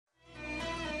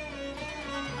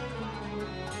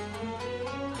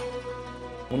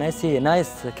When I see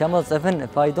nice camels, even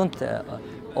if I don't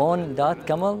own that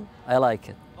camel, I like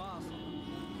it.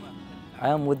 I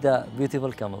am with the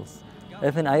beautiful camels,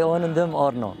 even I own them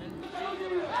or no.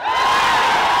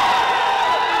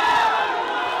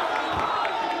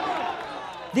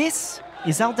 This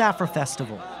is Al Dhafra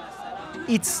Festival.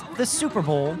 It's the Super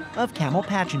Bowl of camel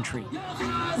pageantry.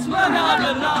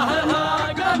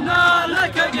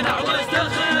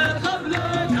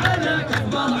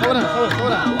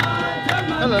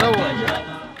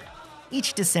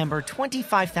 Each December,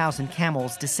 25,000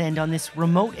 camels descend on this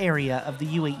remote area of the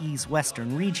UAE's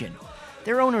western region.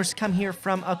 Their owners come here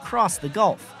from across the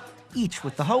Gulf, each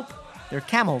with the hope their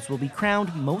camels will be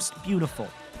crowned most beautiful.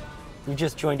 We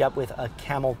just joined up with a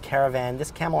camel caravan.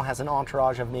 This camel has an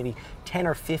entourage of maybe 10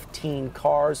 or 15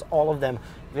 cars, all of them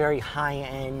very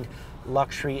high-end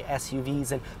luxury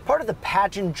SUVs. And part of the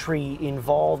pageantry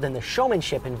involved and the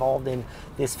showmanship involved in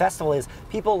this festival is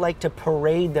people like to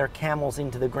parade their camels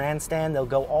into the grandstand. They'll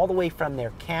go all the way from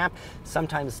their camp,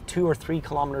 sometimes 2 or 3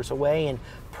 kilometers away, and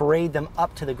parade them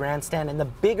up to the grandstand. And the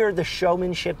bigger the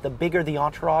showmanship, the bigger the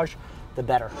entourage, the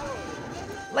better.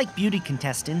 Like beauty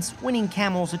contestants, winning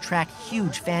camels attract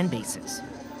huge fan bases.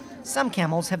 Some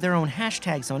camels have their own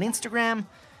hashtags on Instagram,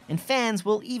 and fans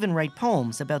will even write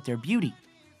poems about their beauty.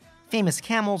 Famous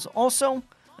camels also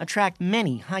attract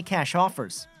many high-cash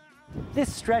offers.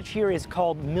 This stretch here is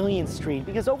called Million Street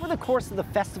because over the course of the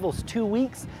festival's 2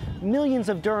 weeks, millions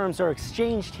of dirhams are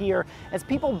exchanged here as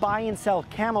people buy and sell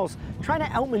camels, trying to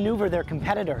outmaneuver their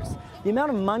competitors. The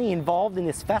amount of money involved in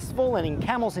this festival and in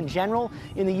camels in general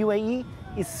in the UAE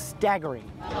is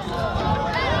staggering.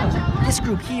 This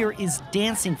group here is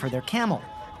dancing for their camel.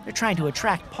 They're trying to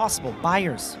attract possible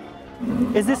buyers.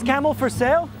 Is this camel for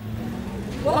sale?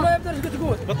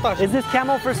 Is this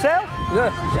camel for sale? Yeah.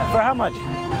 For how much?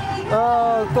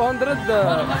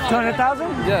 200,000?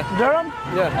 Yeah. Dirham?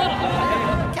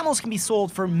 Yeah. Camels can be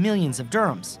sold for millions of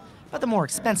dirhams, but the more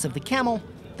expensive the camel,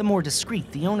 the more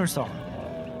discreet the owners are.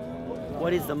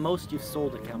 What is the most you've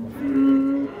sold a camel for?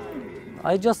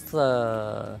 I just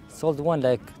sold one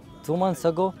like 2 months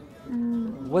ago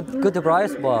with good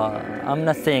price, but I'm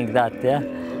not saying that, yeah.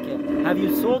 Okay. Have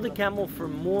you sold a camel for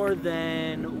more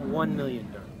than 1 million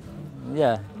dirham?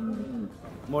 Yeah.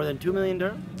 More than 2 million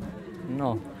dirham?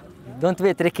 No. Don't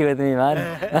be tricky with me, man.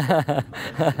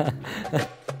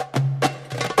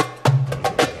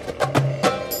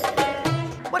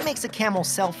 What makes a camel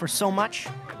sell for so much?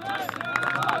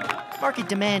 Market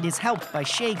demand is helped by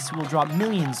sheikhs who will drop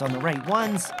millions on the right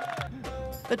ones.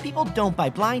 But people don't buy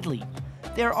blindly.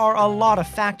 There are a lot of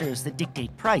factors that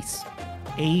dictate price: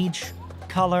 age,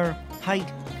 color,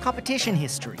 height, competition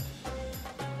history.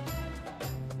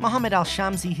 Mohammed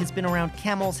Al-Shamsi has been around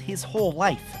camels his whole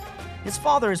life. His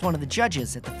father is one of the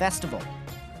judges at the festival.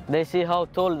 They see how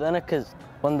tall the neck is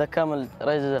when the camel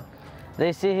raises up.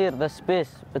 They see here the space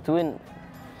between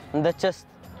the chest.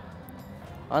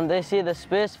 And they see the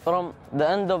space from the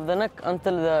end of the neck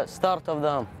until the start of the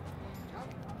hump.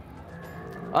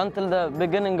 Until the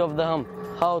beginning of the hump.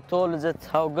 How tall is it,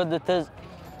 how good it is.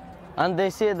 And they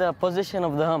see the position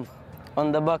of the hump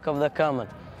on the back of the camel.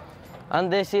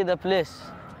 And they see the place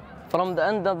from the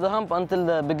end of the hump until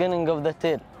the beginning of the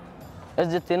tail.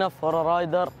 Is it enough for a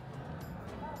rider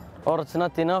or it's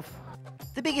not enough?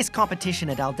 The biggest competition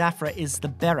at Al Dhafra is the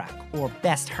Barak, or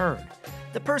best herd.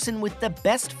 The person with the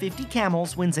best 50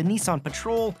 camels wins a Nissan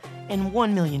Patrol and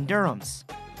 1 million dirhams.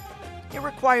 It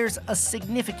requires a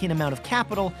significant amount of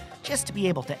capital just to be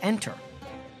able to enter.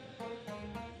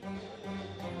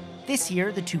 This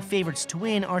year, the 2 favorites to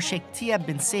win are Sheikh Tiab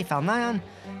bin Saif Al Nahyan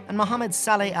and Mohammed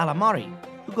Saleh Al Amari,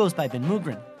 who goes by bin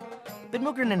Mugrin. Bin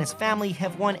Mugrin and his family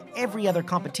have won every other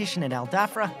competition at Al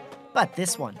Dhafra, but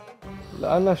this one.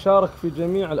 لأنه شارك في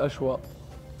جميع الأشواط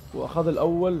وأخذ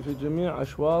الأول في جميع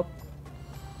أشواط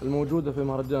الموجودة في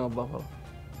مهرجان الظفرة.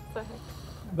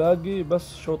 باقي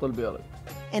بس شوط البيري.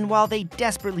 And while they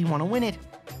desperately want to win it,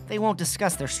 they won't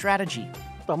discuss their strategy.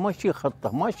 ماشي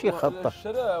خطة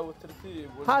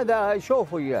هذا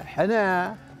شوفوا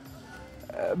احنا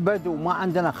بدو ما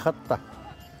عندنا خطة.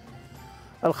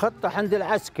 الخطة عند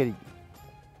العسكري.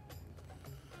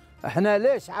 احنا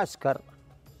ليش عسكر؟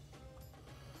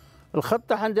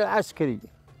 الخطة عند العسكري.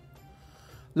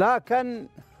 لكن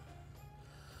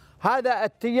هذا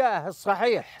الاتجاه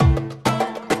الصحيح.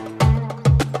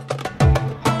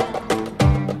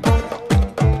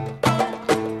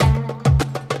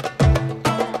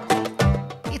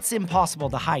 It's impossible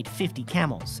to hide 50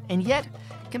 camels, and yet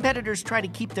competitors try to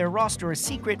keep their roster a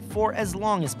secret for as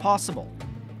long as possible.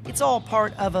 It's all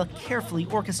part of a carefully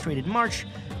orchestrated march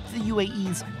to the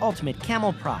UAE's ultimate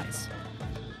camel prize.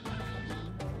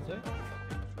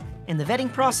 And the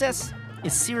vetting process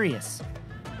is serious.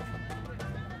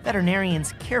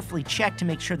 Veterinarians carefully check to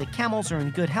make sure the camels are in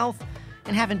good health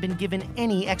and haven't been given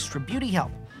any extra beauty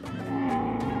help,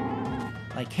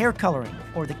 like hair coloring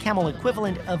or the camel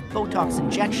equivalent of Botox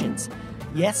injections.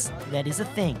 Yes, that is a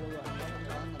thing.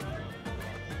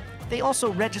 They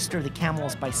also register the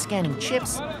camels by scanning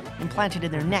chips implanted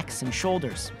in their necks and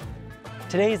shoulders.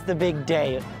 Today's the big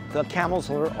day. The camels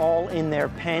are all in their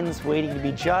pens waiting to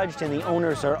be judged, and the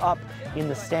owners are up in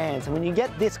the stands. And when you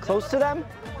get this close to them,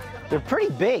 they're pretty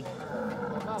big.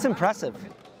 It's impressive.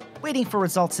 Waiting for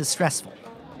results is stressful.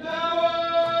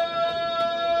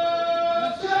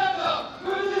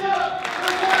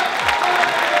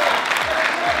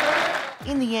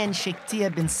 In the end, Sheikh Tia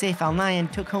bin Saif Al Nahyan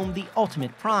took home the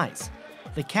ultimate prize.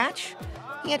 The catch?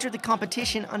 He entered the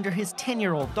competition under his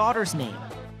 10-year-old daughter's name.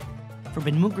 For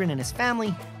bin Mugrin and his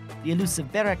family, the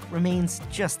elusive Berek remains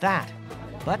just that.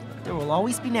 But there will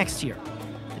always be next year.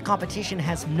 The competition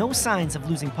has no signs of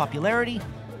losing popularity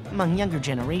among younger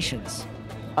generations.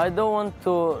 I don't want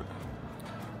to,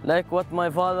 like what my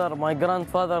father, my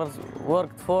grandfathers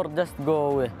worked for, just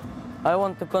go away. I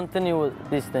want to continue with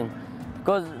this thing.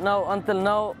 Because now, until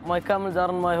now, my camels are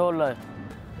in my whole life.